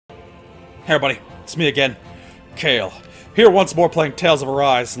Hey everybody, it's me again, Kale. Here once more playing Tales of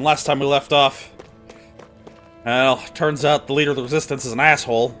Arise, and last time we left off... Well, turns out the leader of the Resistance is an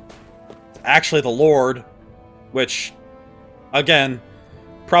asshole. Actually the Lord, which, again,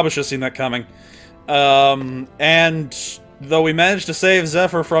 probably should have seen that coming. And though we managed to save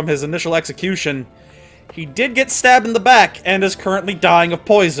Zephyr from his initial execution, he did get stabbed in the back and is currently dying of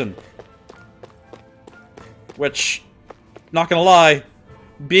poison. Which, not gonna lie,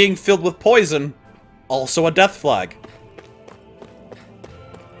 being filled with poison, also a death flag.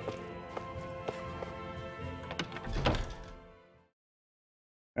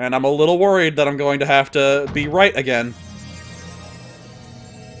 And I'm a little worried that I'm going to have to be right again.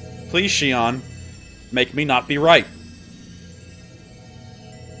 Please, Shion, make me not be right.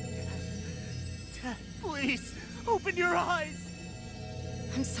 Dad, please, open your eyes!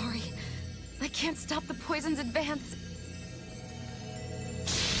 I'm sorry. I can't stop the poison's advance.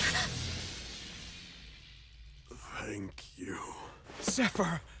 Thank you.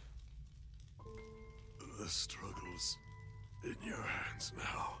 Zephyr! The struggle's in your hands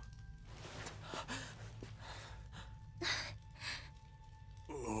now.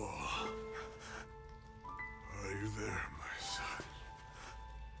 Oh. Are you there, my son?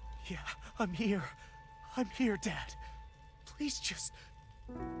 Yeah, I'm here. I'm here, Dad. Please just...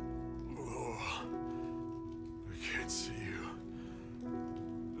 Oh. I can't see you.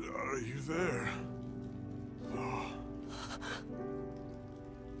 Are you there? Oh.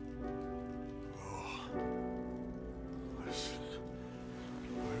 Oh. Listen.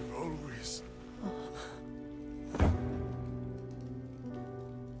 I've always...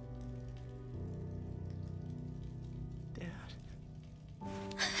 Dad.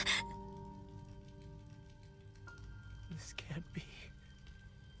 This can't be.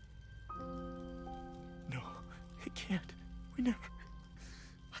 No, it can't. We never...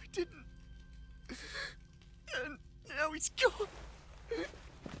 I didn't... And now he's gone.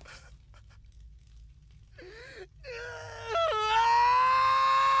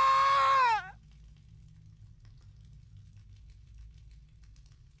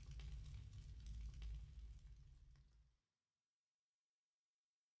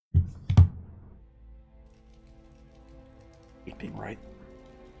 Being right.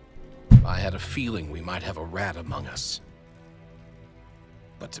 I had a feeling we might have a rat among us.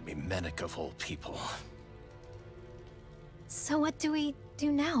 But to be Mennick of all people... So what do we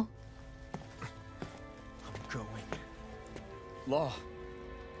do now? I'm going. Law.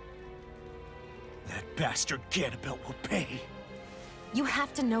 That bastard Ganabelt will pay. You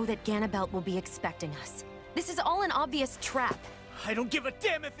have to know that Ganabelt will be expecting us. This is all an obvious trap. I don't give a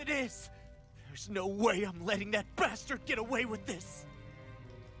damn if it is! There's no way I'm letting that bastard get away with this!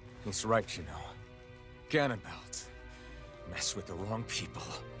 He's right, you know. Ganabelt. Mess with the wrong people.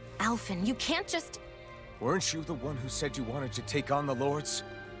 Alphen, you can't just... Weren't you the one who said you wanted to take on the Lords?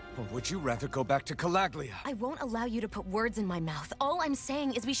 Or would you rather go back to Calaglia? I won't allow you to put words in my mouth. All I'm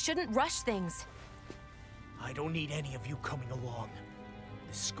saying is we shouldn't rush things. I don't need any of you coming along.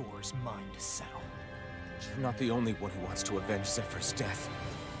 The score is mine to settle. You're not the only one who wants to avenge Zephyr's death.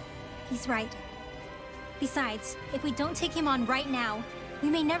 He's right. Besides, if we don't take him on right now, we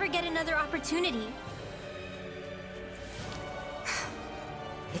may never get another opportunity.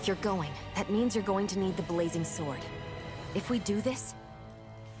 If you're going, that means you're going to need the Blazing Sword. If we do this,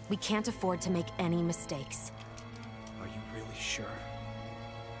 we can't afford to make any mistakes. Are you really sure?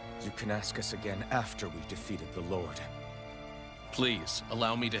 You can ask us again after we've defeated the Lord. Please,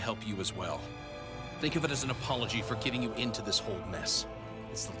 allow me to help you as well. Think of it as an apology for getting you into this whole mess.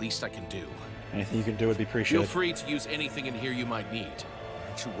 It's the least I can do. Anything you can do would be appreciated. Feel free to use anything in here you might need.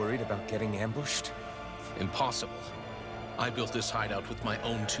 Aren't you worried about getting ambushed? Impossible. I built this hideout with my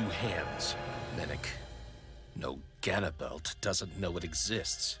own two hands. Mennick. No Ganabelt doesn't know it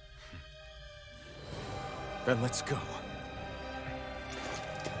exists. Then let's go.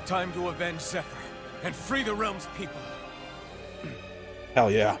 Time to avenge Zephyr and free the realm's people. Hell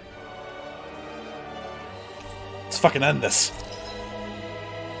yeah. Let's fucking end this.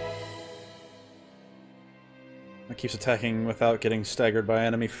 It keeps attacking without getting staggered by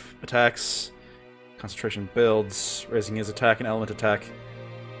enemy attacks. Concentration builds, raising his attack and element attack.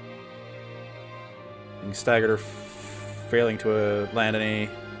 Being staggered or failing to land any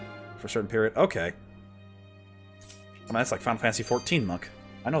for a certain period. Okay. I mean, that's like Final Fantasy XIV, Monk.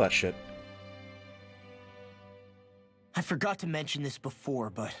 I know that shit. I forgot to mention this before,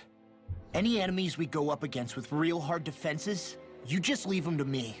 but... any enemies we go up against with real hard defenses, you just leave them to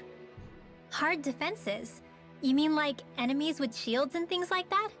me. Hard defenses? You mean like enemies with shields and things like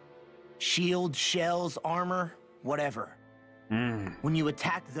that? Shields, shells, armor, whatever. When you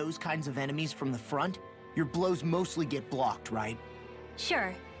attack those kinds of enemies from the front, your blows mostly get blocked, right?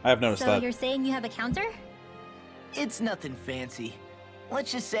 Sure. I have noticed So that. you're saying you have a counter? It's nothing fancy.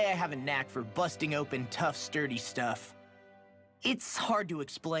 Let's just say I have a knack for busting open tough, sturdy stuff. It's hard to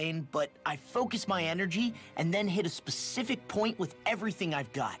explain, but I focus my energy and then hit a specific point with everything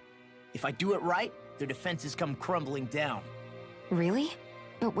I've got. If I do it right, their defenses come crumbling down. Really?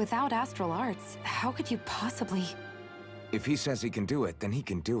 But without astral arts, how could you possibly... If he says he can do it, then he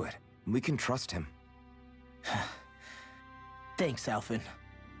can do it. We can trust him. Thanks, Alphen.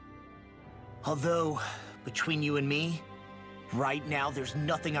 Although, between you and me, right now there's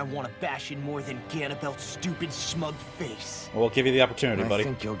nothing I want to bash in more than Ganabelt's stupid, smug face. We'll give you the opportunity, buddy. I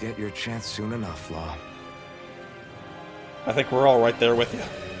think you'll get your chance soon enough, Law. I think we're all right there with you.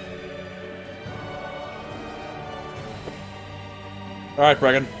 Alright,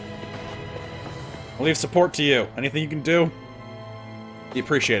 Bregan. I'll leave support to you. Anything you can do, be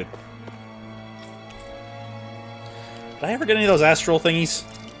appreciated. Did I ever get any of those astral thingies?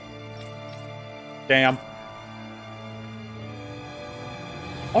 Damn.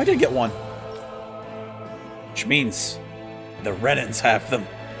 Oh, I did get one. Which means the Renans have them.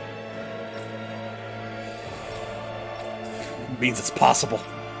 It means it's possible.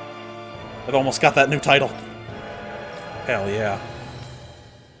 I've almost got that new title. Hell yeah.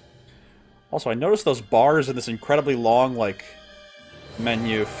 Also, I noticed those bars in this incredibly long, like,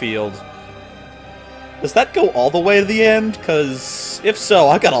 menu field. Does that go all the way to the end? Because if so,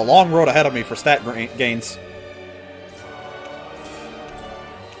 I've got a long road ahead of me for stat gains.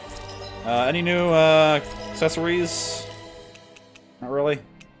 Any new accessories? Not really.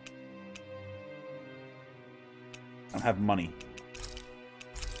 I don't have money.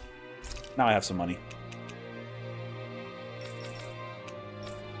 Now I have some money.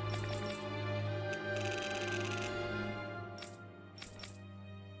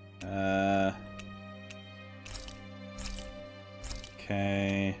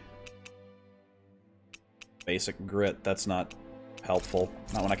 Okay. Basic grit, that's not helpful.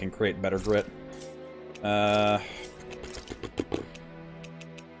 Not when I can create better grit.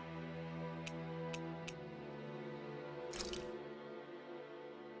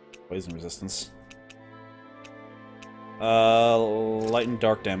 Poison resistance. Light and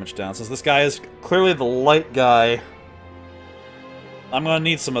dark damage down. Since this guy is clearly the light guy, I'm gonna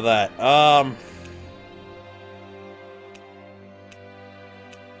need some of that.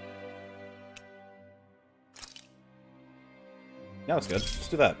 Yeah, that's good. Let's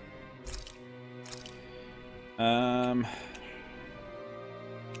do that.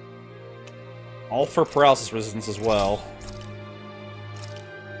 All for paralysis resistance as well.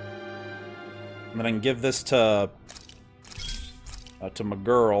 And then I can give this to my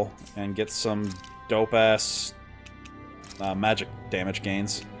girl and get some dope-ass magic damage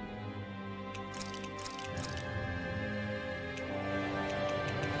gains.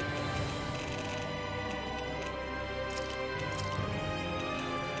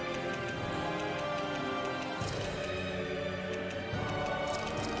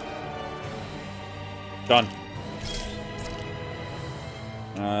 Done.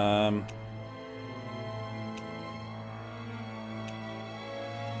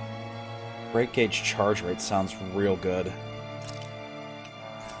 Break gauge charge rate sounds real good.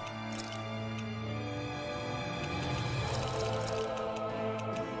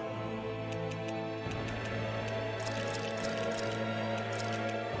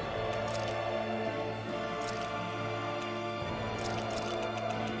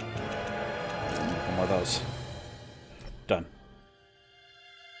 One more of those. Done.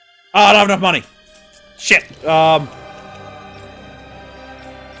 Oh, I don't have enough money! Shit!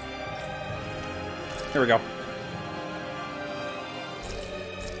 Here we go.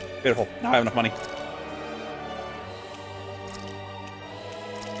 Beautiful. Now I have enough money.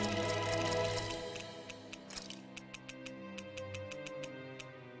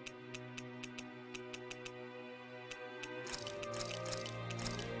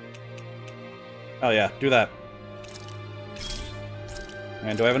 Oh yeah, do that.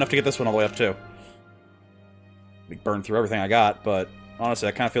 And do I have enough to get this one all the way up too? We burned through everything I got, but honestly,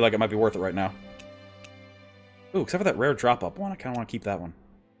 I kind of feel like it might be worth it right now. Ooh, except for that rare drop-up one, I kind of want to keep that one.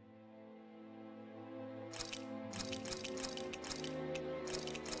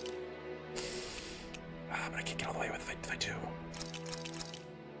 Ah, but I can't get all the way with it if I do.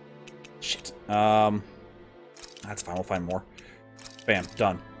 Shit. That's fine, we'll find more. Bam,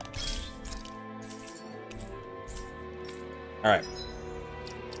 done. Alright.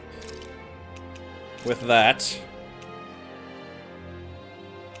 With that,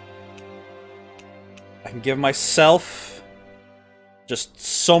 I can give myself Just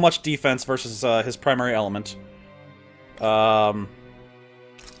so much defense versus his primary element. I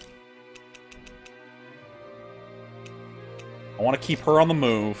want to keep her on the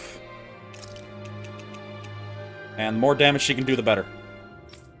move. And the more damage she can do, the better.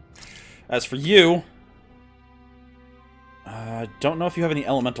 As for you... I don't know if you have any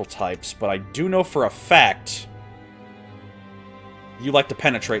elemental types, but I do know for a fact... you like to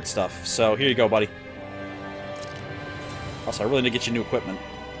penetrate stuff, so here you go, buddy. Also, I really need to get you new equipment.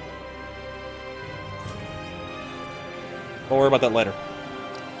 We'll worry about that later.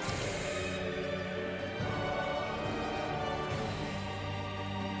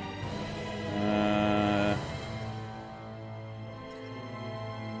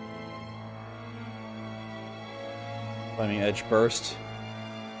 Flaming Edge Burst.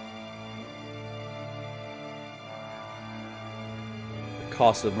 The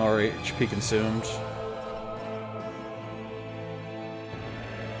cost of more HP consumed.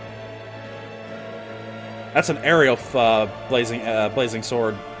 That's an aerial blazing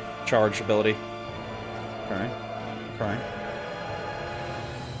sword charge ability. Okay. Okay.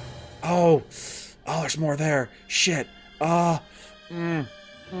 Oh, there's more there. Shit. Gotta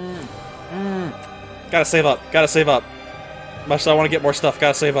save up. Gotta save up. Much as I want to get more stuff,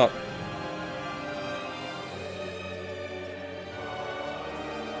 gotta save up.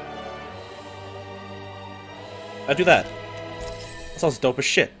 I do that. That sounds dope as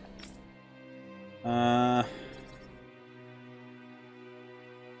shit.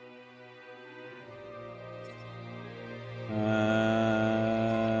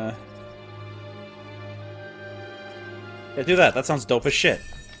 Yeah, do that. That sounds dope as shit.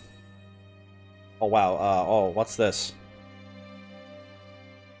 Oh, wow. Oh, what's this?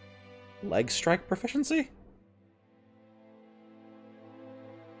 Leg strike proficiency?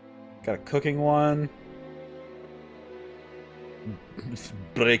 Got a cooking one.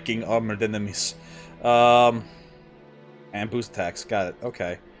 Breaking armored enemies. And boost attacks. Got it.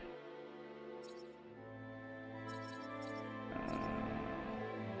 Okay.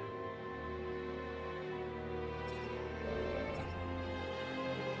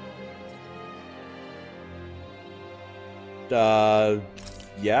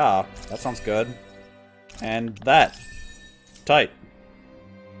 Yeah, that sounds good. And that. Tight.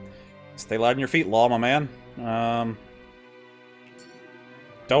 Stay light on your feet, Law, my man.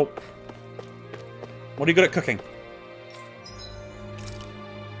 Dope. What are you good at cooking?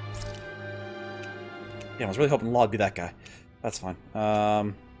 Yeah, I was really hoping Law would be that guy. That's fine.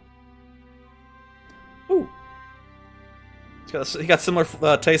 Ooh. He got similar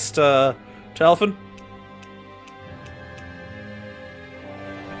taste to Elfin.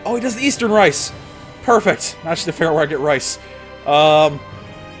 Oh, he does the Eastern rice! Perfect! Now I just need to figure out where I get rice.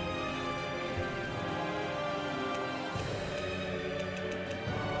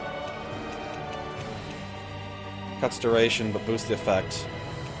 Cuts duration, but boosts the effect.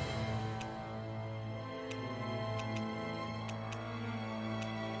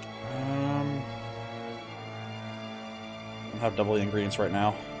 I don't have double the ingredients right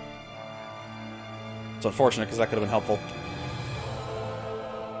now. It's unfortunate, because that could have been helpful.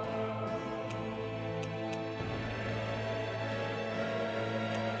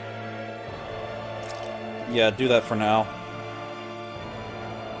 Yeah, do that for now.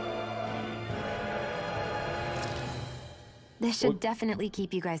 This should definitely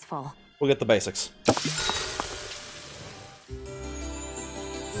keep you guys full. We'll get the basics.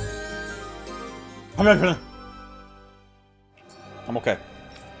 I'm okay.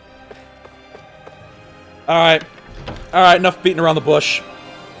 Alright. Alright, enough beating around the bush.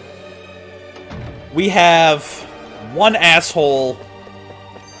 We have one asshole...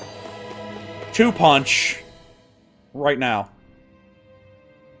 two-punch right now.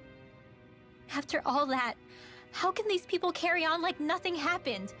 After all that, how can these people carry on like nothing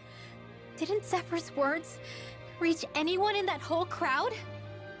happened? Didn't Zephyr's words reach anyone in that whole crowd?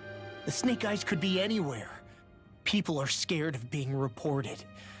 The Snake Eyes could be anywhere. People are scared of being reported,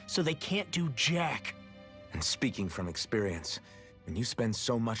 so they can't do jack. And speaking from experience, when you spend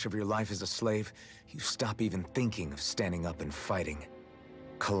so much of your life as a slave, you stop even thinking of standing up and fighting.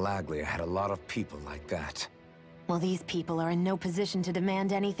 Calaglia had a lot of people like that. Well, these people are in no position to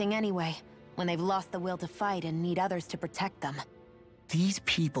demand anything anyway, when they've lost the will to fight and need others to protect them. These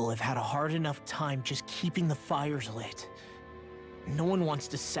people have had a hard enough time just keeping the fires lit. No one wants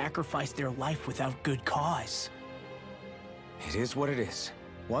to sacrifice their life without good cause. It is what it is.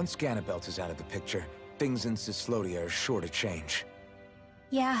 Once Ganabelt is out of the picture, things in Cislodia are sure to change.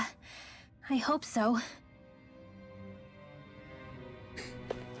 Yeah, I hope so.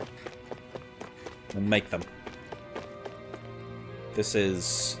 We'll make them. This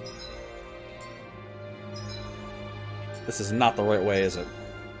is not the right way, is it?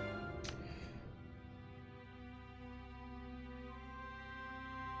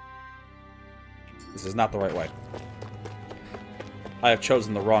 This is not the right way. I have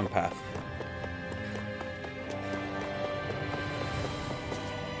chosen the wrong path.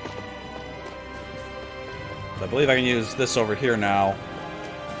 I believe I can use this over here now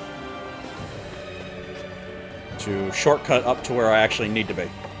to shortcut up to where I actually need to be.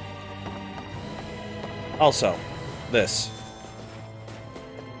 Also, this.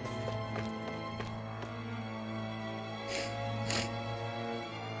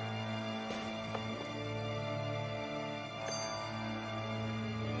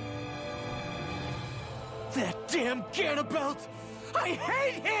 That damn Ganabelt! I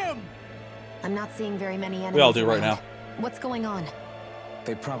hate him! I'm not seeing very many enemies. We all do right around. now. What's going on?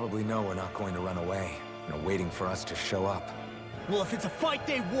 They probably know we're not going to run away, and are waiting for us to show up. Well, if it's a fight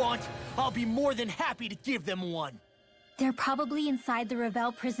they want, I'll be more than happy to give them one. They're probably inside the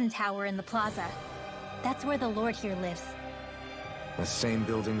Revel prison tower in the plaza. That's where the Lord here lives. The same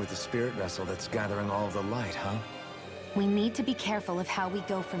building with the spirit vessel that's gathering all of the light, huh? We need to be careful of how we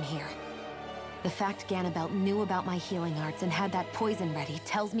go from here. The fact Ganabelt knew about my healing arts and had that poison ready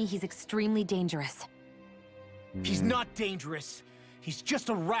tells me he's extremely dangerous. He's not dangerous. He's just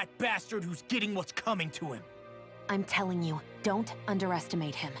a rat bastard who's getting what's coming to him. I'm telling you, don't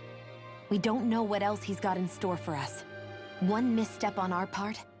underestimate him. We don't know what else he's got in store for us. One misstep on our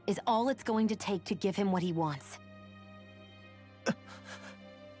part is all it's going to take to give him what he wants.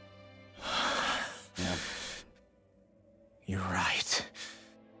 Yeah. You're right.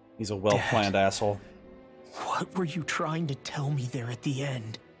 He's a well-planned asshole. What were you trying to tell me there at the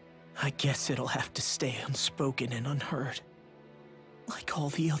end? I guess it'll have to stay unspoken and unheard. Like all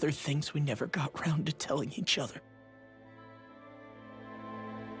the other things we never got round to telling each other.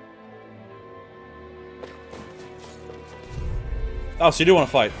 Oh, so you do want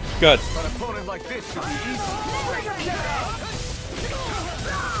to fight. Good. An opponent like this should be easy.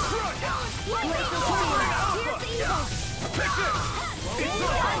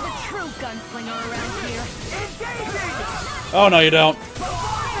 True gunslinger around here. Oh, no, you don't.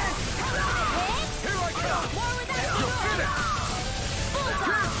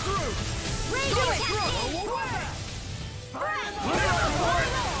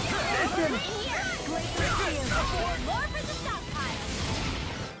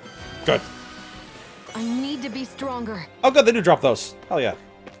 Good. I need to be stronger. Oh, good, they do drop those. Hell yeah.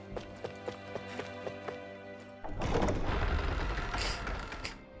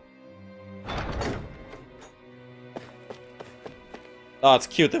 Oh, it's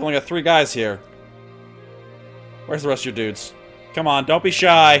cute. They've only got 3 guys here. Where's the rest of your dudes? Come on, don't be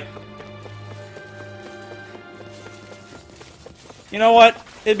shy. You know what?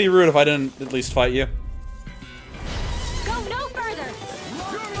 It'd be rude if I didn't at least fight you. Go no further!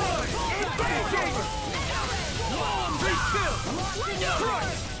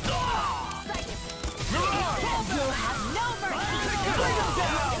 You'll have no mercy!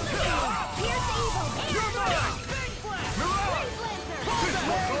 Here's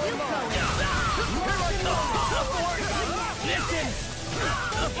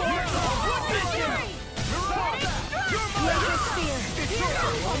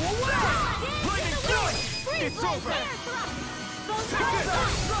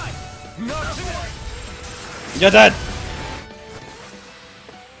You're dead!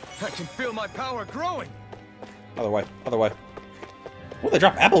 I can feel my power growing. Other way, other way. Oh, they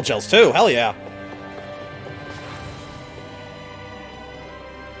drop apple gels too. Hell yeah.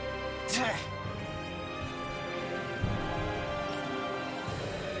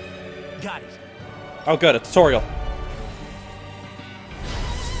 Got it. Oh, good. A tutorial.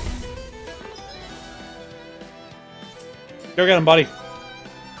 Go get him, buddy.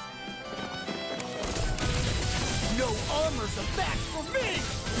 No armor's a match for me!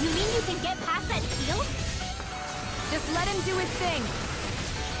 You mean you can get past that shield? Just let him do his thing.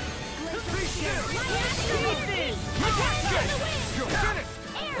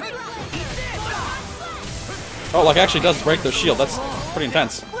 Oh, like actually does break their shield. That's pretty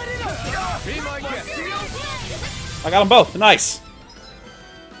intense. I got them both. Nice.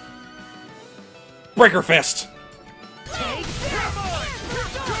 Breaker fist. You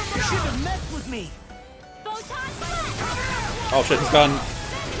shouldn't have messed with me! Oh shit, he's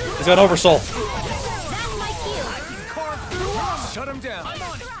got oversoul. That's my cue! Shut him down. I'm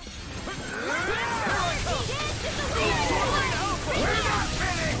on it!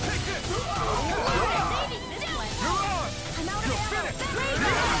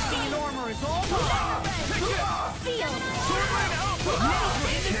 Armor is all mine!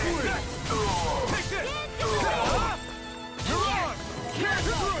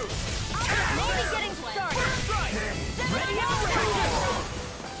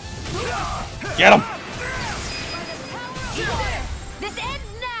 Get him! This ends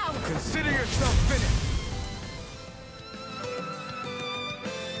now! Consider yourself finished.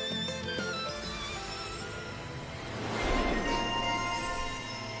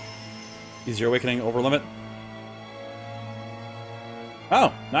 Is your awakening over limit?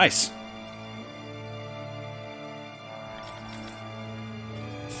 Oh, nice.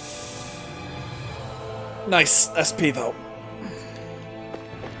 Nice SP though.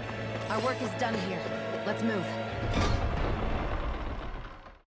 Our work is done here. Let's move.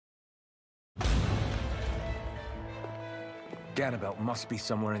 Ganabelt must be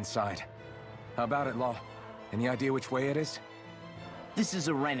somewhere inside. How about it, Law? Any idea which way it is? This is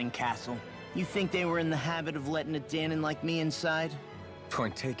a Renin castle. You think they were in the habit of letting a Danon like me inside?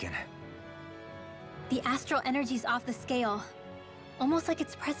 Point taken. The astral energy's off the scale. Almost like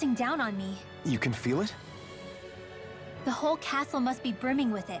it's pressing down on me. You can feel it? The whole castle must be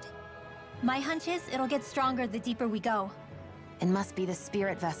brimming with it. My hunch is it'll get stronger the deeper we go. It must be the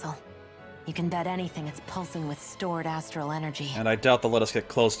spirit vessel. You can bet anything it's pulsing with stored astral energy. And I doubt they'll let us get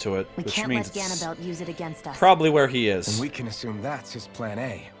close to it, We which can't means let it's Ganabelt use it against us. probably where he And is. we can assume that's his plan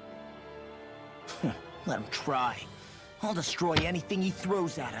A. Let him try. I'll destroy anything he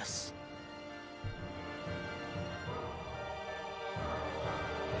throws at us.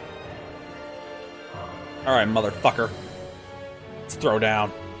 Alright, motherfucker. Let's throw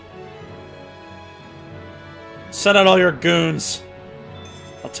down. Send out all your goons.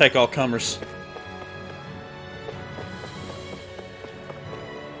 I'll take all comers.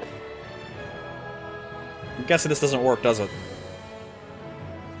 I'm guessing this doesn't work, does it?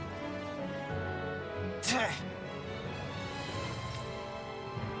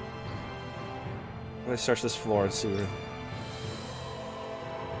 Let me search this floor and see what...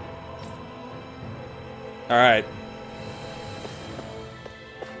 Alright.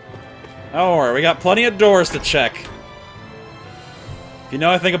 Don't worry, we got plenty of doors to check. If you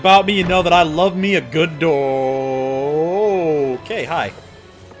know anything about me, you know that I love me a good door. Okay, hi.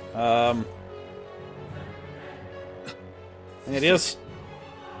 Any ideas?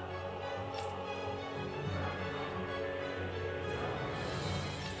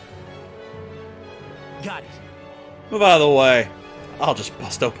 Got it. Move out of the way. I'll just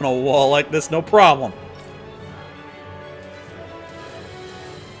bust open a wall like this, no problem.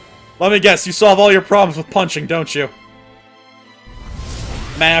 Let me guess, you solve all your problems with punching, don't you?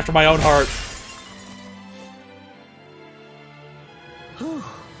 Man after my own heart.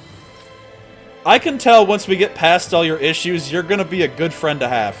 I can tell once we get past all your issues, you're gonna be a good friend to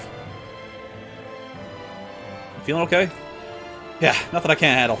have. You feeling okay? Yeah, nothing I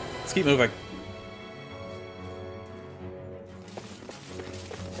can't handle. Let's keep moving.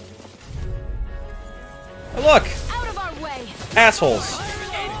 Oh, look! Out of our way! Assholes!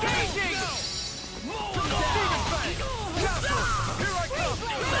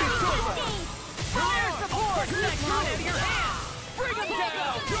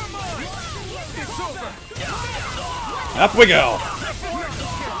 Up we go!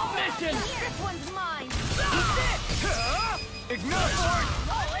 This one's mine!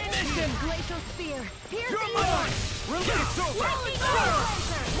 Glacial spear! Piercing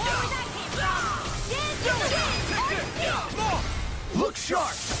Look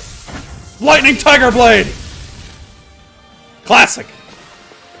sharp! Lightning Tiger Blade! Classic!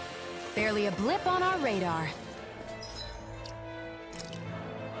 Barely a blip on our radar.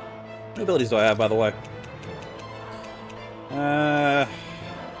 What abilities do I have, by the way?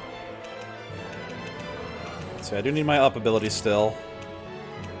 So I do need my up ability still.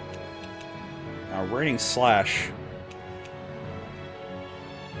 Now, Raining Slash.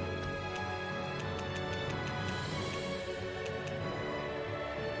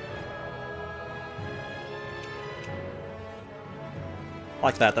 I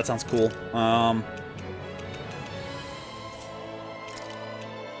like that. That sounds cool.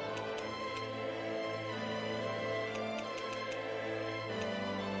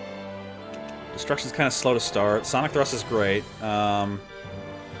 Destruction's kind of slow to start. Sonic Thrust is great. Demon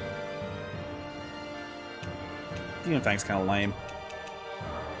Fang's kind of lame.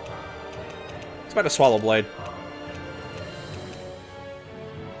 It's about to Swallow Blade.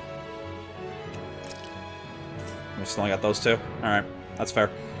 We still only got those two? Alright, that's fair.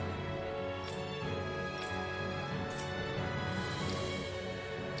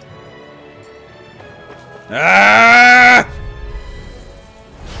 Ah!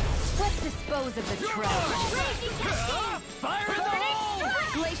 Let's dispose of the treasure. Fire in the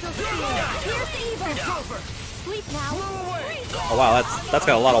Sleep now. Oh wow, that's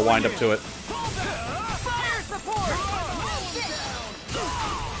got a lot of wind up to it.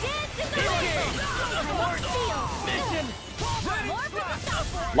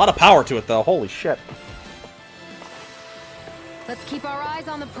 A lot of power to it though. Holy shit. Let's keep our eyes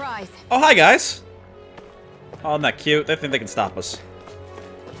on the prize. Oh, hi guys. Oh, isn't that cute? They think they can stop us.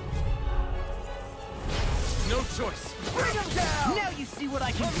 No choice. Bring him down! Now you see what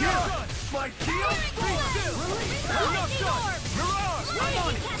I can do! My heel? Be still! I'm not done! You're on! I'm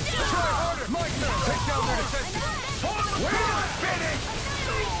on it! Try harder! My turn! Take down their defenses! We're not finished!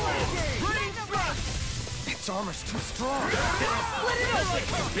 Its armor's too strong. Split it open!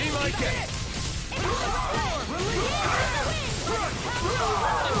 Be my guest!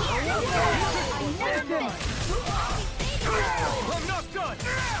 I'm not done!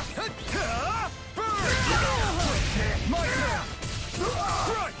 My turn!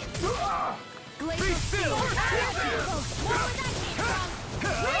 Strike! Be still!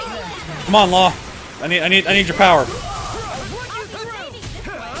 Come on, Law. I need your power.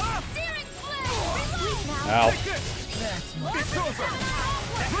 Ow.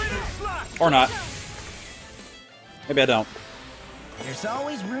 Or not. Maybe I don't. There's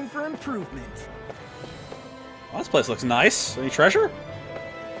always room for improvement. Well, this place looks nice. Any treasure?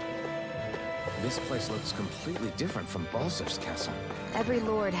 This place looks completely different from Balzer's castle. Every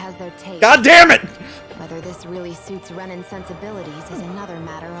lord has their taste. God damn it! Whether this really suits Renan's sensibilities is another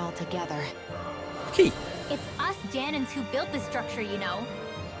matter altogether. Key. It's us Janins who built this structure, you know.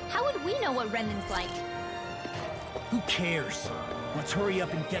 How would we know what Renan's like? Who cares? Let's hurry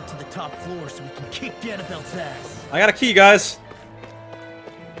up and get to the top floor so we can kick Annabelle's ass. I got a key, guys.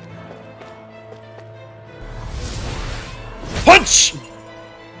 Punch!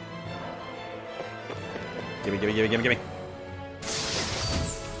 Gimme, gimme, gimme, gimme, gimme.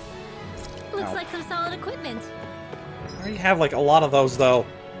 Looks Ow. like some solid equipment. I already have, like, a lot of those, though.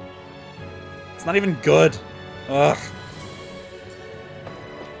 It's not even good. Ugh.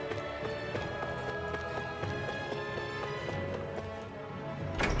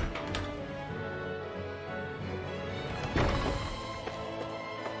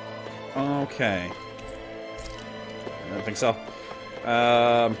 Okay. I don't think so.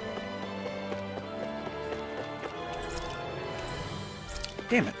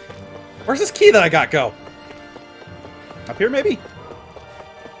 Damn it. Where's this key that I got go? Up here, maybe?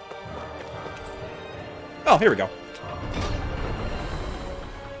 Oh, here we go.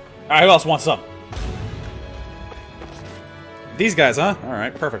 Alright, who else wants some? These guys, huh?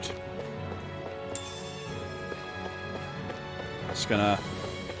 Alright, perfect. Just gonna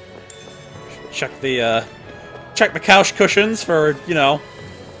check the couch cushions for, you know,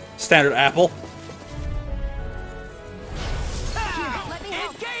 standard Apple.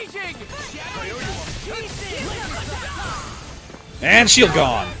 And shield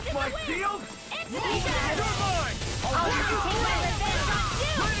gone. My shield? You're mine!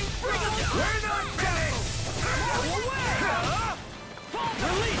 We're not finished!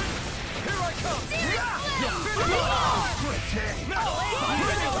 Release! Here I come!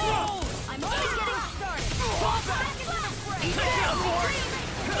 I'm only getting started.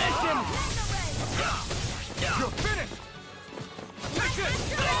 You're finished! Take this!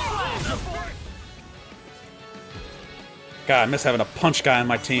 God, I miss having a punch guy on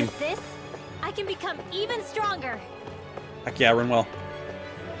my team. With this, I can become even stronger. Heck yeah, Rinwell.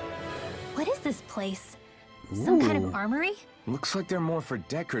 What is this place? Some kind Ooh. of armory? Looks like they're more for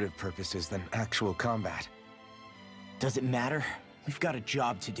decorative purposes than actual combat. Does it matter? We've got a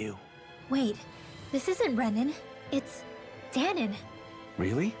job to do. Wait, this isn't Renan. It's Danon.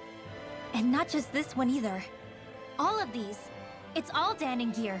 Really? And not just this one either. All of these. It's all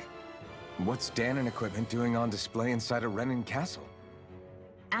Danon gear. What's Danon equipment doing on display inside a Renan castle?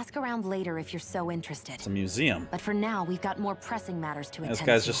 Ask around later if you're so interested. It's a museum. But for now, we've got more pressing matters to attend This to.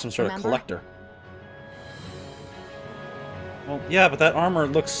 guy's just some sort of remember? collector. Well, yeah, but that armor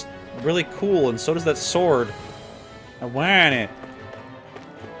looks really cool, and so does that sword. I want it.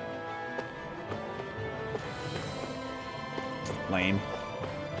 Lame.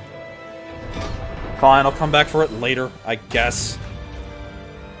 Fine, I'll come back for it later, I guess.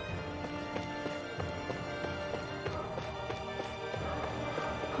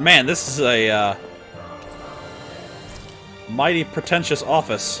 Man, this is a, mighty pretentious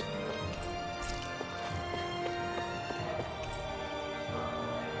office.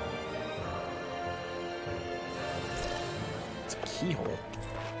 It's a keyhole.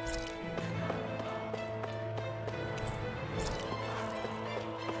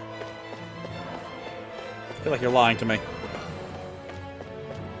 I feel like you're lying to me.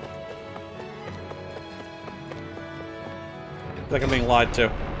 like I'm being lied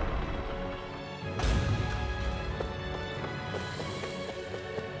to.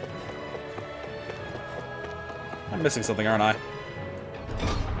 I'm missing something, aren't I?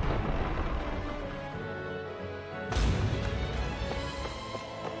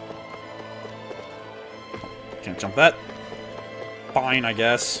 Can't jump that. Fine, I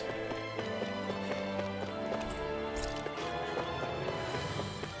guess.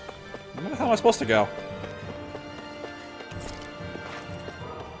 Where the hell am I supposed to go?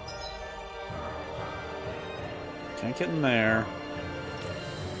 Can't get in there.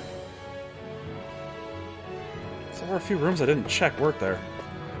 So there were a few rooms I didn't check, weren't there?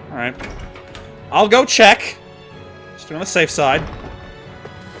 Alright. I'll go check! Just doing the safe side.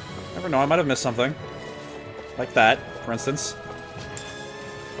 Never know, I might have missed something. Like that, for instance.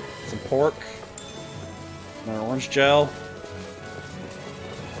 Some pork. More orange gel.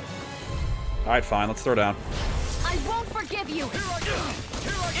 Alright, fine, let's throw down. I won't forgive you!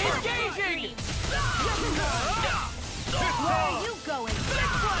 Engaging! Where are you going?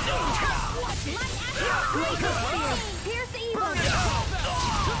 Pierce evil!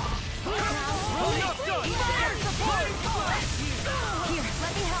 Here,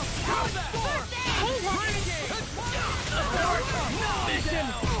 let me help.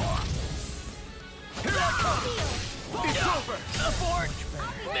 It's over! Abort!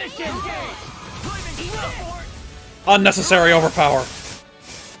 Mission engaged! Abort! Unnecessary overpower!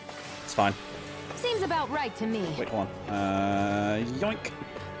 It's fine. Seems about right to me. Wait, hold on. Yoink.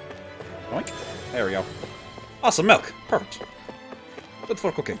 Yoink. There we go. Awesome milk. Perfect. Good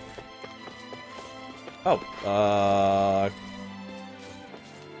for cooking. Oh,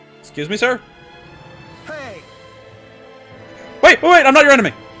 excuse me, sir? Hey! Wait, I'm not your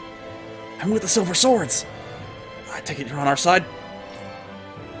enemy! I'm with the Silver Swords. I take it you're on our side?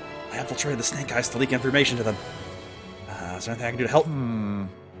 I infiltrated the Snake Eyes to leak information to them. Is there anything I can do to help?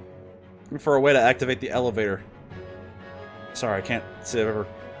 Looking for a way to activate the elevator. Sorry, I can't say I've ever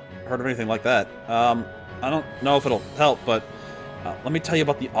heard of anything like that. I don't know if it'll help, but let me tell you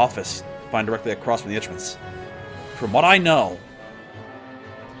about the office you find directly across from the entrance. From what I know,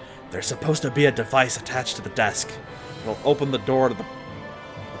 there's supposed to be a device attached to the desk. It'll open the door to the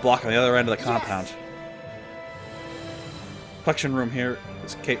block on the other end of the compound. Collection room here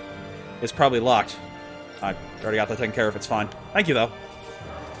is probably locked. I already got that taken care of, it's fine. Thank you, though.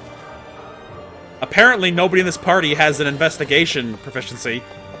 Apparently nobody in this party has an investigation proficiency.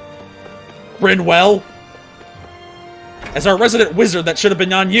 Brinwell! As our resident wizard, that should have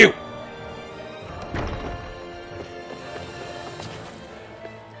been on you!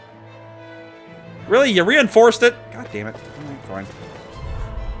 Really? You reinforced it? God damn it. Fine.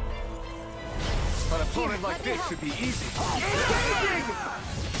 An opponent like this should be easy. Engaging!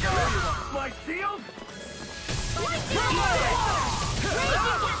 My shield?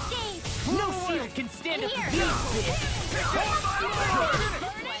 No shield can stand up to these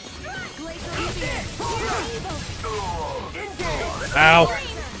Ow.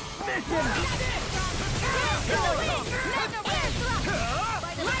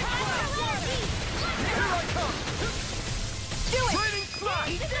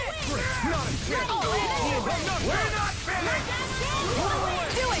 We're not finished!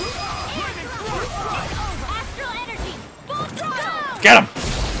 Astral energy! Full throttle! Get him!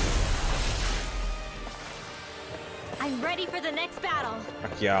 I'm ready for the next battle.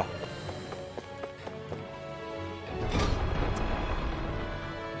 Fuck yeah.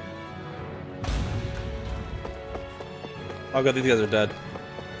 Oh god, these guys are dead.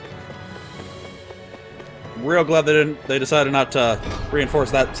 I'm real glad they decided not to reinforce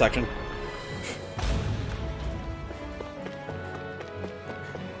that section.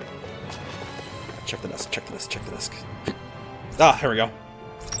 Check the desk, check the desk, check the desk. Ah, here we go.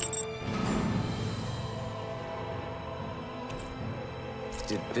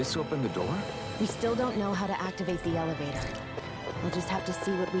 Did this open the door? We still don't know how to activate the elevator. We'll just have to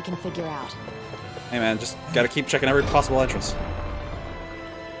see what we can figure out. Hey man, just gotta keep checking every possible entrance.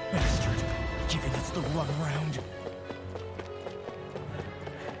 Bastard, giving us the runaround.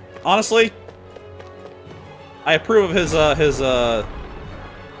 Honestly, I approve of his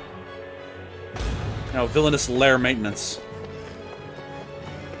you know, villainous lair maintenance.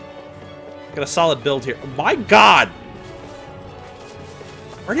 Got a solid build here. My god!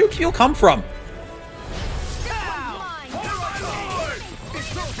 Where do you come from?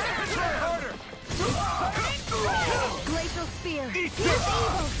 Glacial spear! You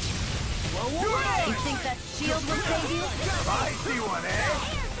think that shield will save you? I see one,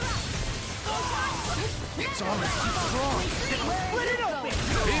 eh? It's almost too strong. Split it open.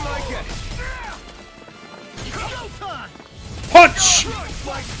 Be like it. Showtime. punch!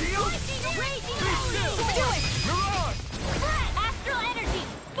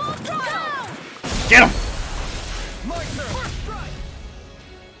 Get him!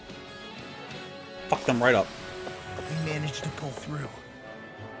 Fuck them right up. We managed to pull through.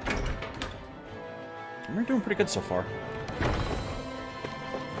 We're doing pretty good so far.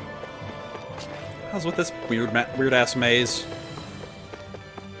 How's with this weird ass maze?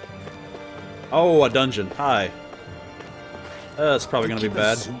 Oh, a dungeon. Hi. That's probably gonna be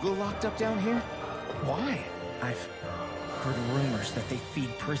bad. Hitsuga locked up down here? Why? I've heard rumors that they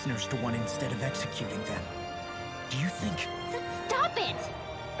feed prisoners to one instead of executing them. Do you think... Stop it!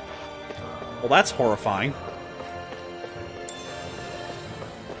 Well, that's horrifying.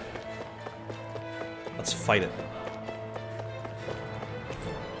 Let's fight it.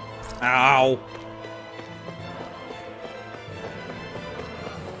 Ow!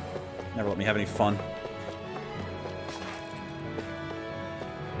 Never let me have any fun.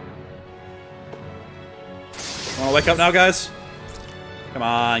 Wanna wake up now, guys? Come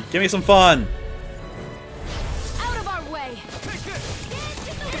on, give me some fun! Out of our way!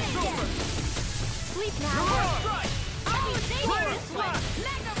 Sleep now! Oh, they hear this one!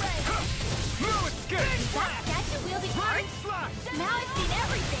 Mega Ray! No escape! Is that statue wielding art? Now I've seen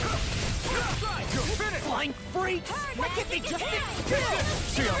everything! You're finished! Flying freaks! Why can't they just sit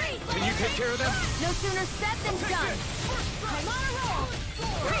still? Shion, can you take care of them? No sooner said than done! I'm on a roll!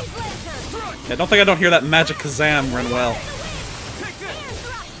 Freeze laser! Yeah, I don't hear that magic Kazam run well.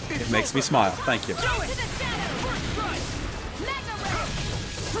 It makes me smile. Thank you.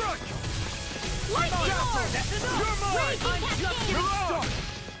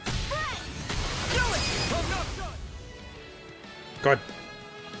 Good.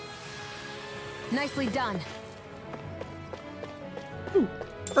 Nicely done. Ooh,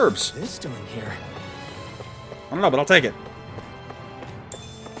 herbs. What's this doing here? I don't know, but I'll take it.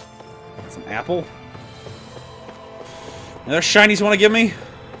 Some apple. Any other shinies you want to give me?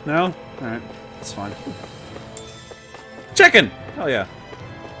 No? Alright. That's fine. Chicken! Hell yeah.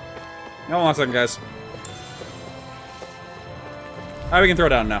 Hold on a second, guys. Alright, we can throw it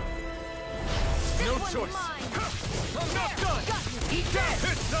down now. No choice. I'm not done. Eat that.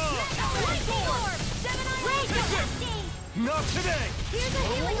 It's on. Not today. Here's a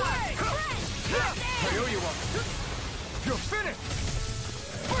healing Away. art! I owe you one. You're finished.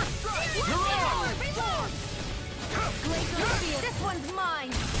 First strike. You're on. This one's mine!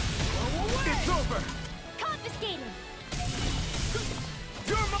 It's over. Confiscated!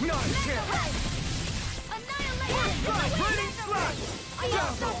 You're not a chance. Annihilation! Burning slash. I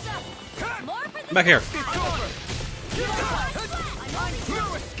got stuff. More for the Back here. It's over. No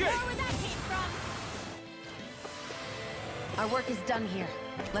escape. where that came from. Our work is done here.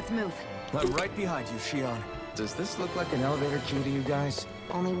 Let's move. I'm right behind you, Shion. Does this look like an elevator key to you guys?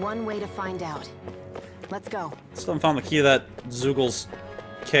 Only one way to find out. Let's go. Still haven't found the key to that Zoogel's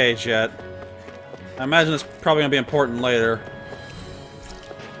cage yet. I imagine it's probably gonna be important later.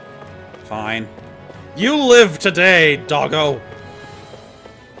 Fine. You live today, doggo!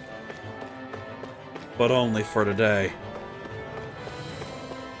 But only for today.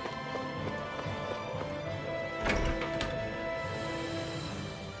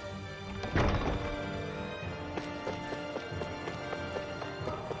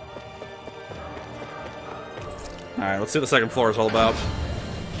 Alright, let's see what the second floor is all about.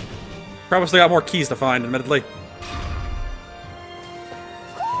 Probably still got more keys to find, admittedly.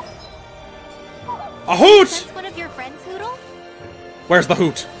 A hoot! That's one of your friends, Hoodle? Where's the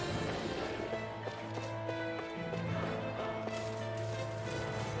hoot?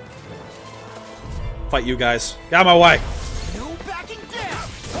 Fight you guys. Get out of my way! No backing down!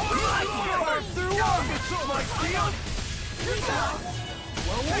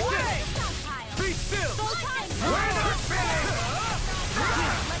 Be still. We're not finished.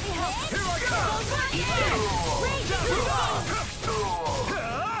 Here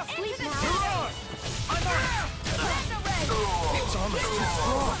I It's almost too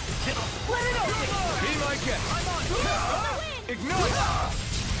strong. Let it open! Be my guest. Ignite.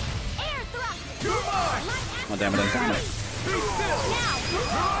 Air thrust! You're mine. Oh, damn it, I found it. Be still.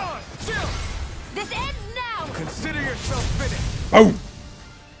 You're on. Still. This ends now! Consider yourself finished. Boom!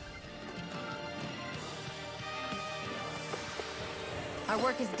 Our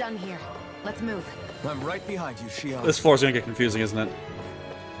work is done here. Let's move. I'm right behind you, Shion. This floor's gonna get confusing, isn't it?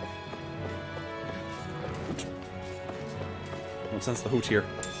 Don't sense the hoot here.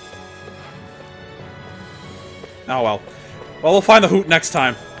 Oh well. Well, we'll find the hoot next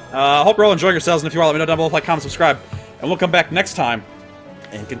time. Hope you're all enjoying yourselves, and if you are, let me know down below, like, comment, subscribe, and we'll come back next time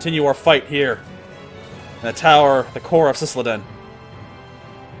and continue our fight here in the tower, the core of Sisloden.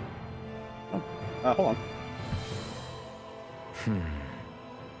 Oh, hold on.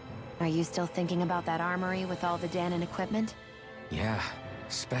 Are you still thinking about that armory with all the Danon equipment? Yeah,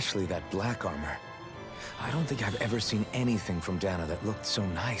 especially that black armor. I don't think I've ever seen anything from Dana that looked so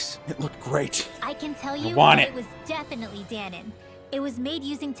nice. It looked great. I can tell you want that it. it was definitely Danon. It was made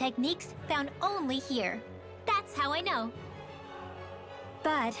using techniques found only here. That's how I know.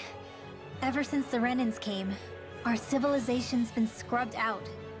 But ever since the Renans came, our civilization's been scrubbed out,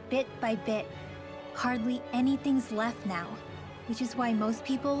 bit by bit. Hardly anything's left now, which is why most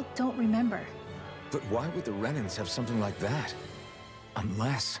people don't remember. But why would the Renans have something like that?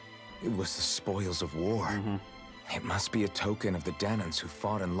 Unless it was the spoils of war. It must be a token of the Danans who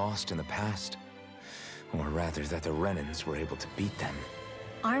fought and lost in the past. Or rather, that the Renans were able to beat them.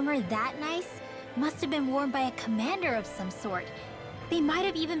 Armor that nice must have been worn by a commander of some sort. They might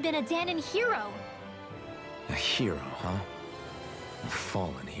have even been a Danon hero. A hero, huh? A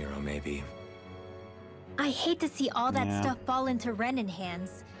fallen hero, maybe. I hate to see all that Yeah. stuff fall into Renan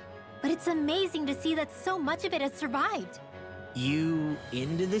hands, but it's amazing to see that so much of it has survived. You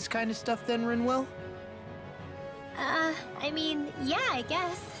into this kind of stuff then, Rinwell? I mean, yeah, I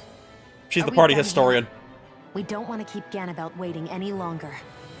guess. She's Are the we party done here? historian. We don't want to keep Ganabelt waiting any longer.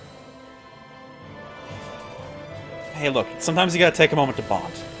 Hey, look, sometimes you gotta take a moment to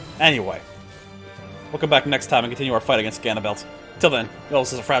bond. Anyway, we'll come back next time and continue our fight against Ganabelt. Till then,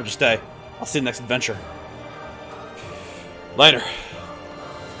 this is a Frabjous day. I'll see you next adventure. Later.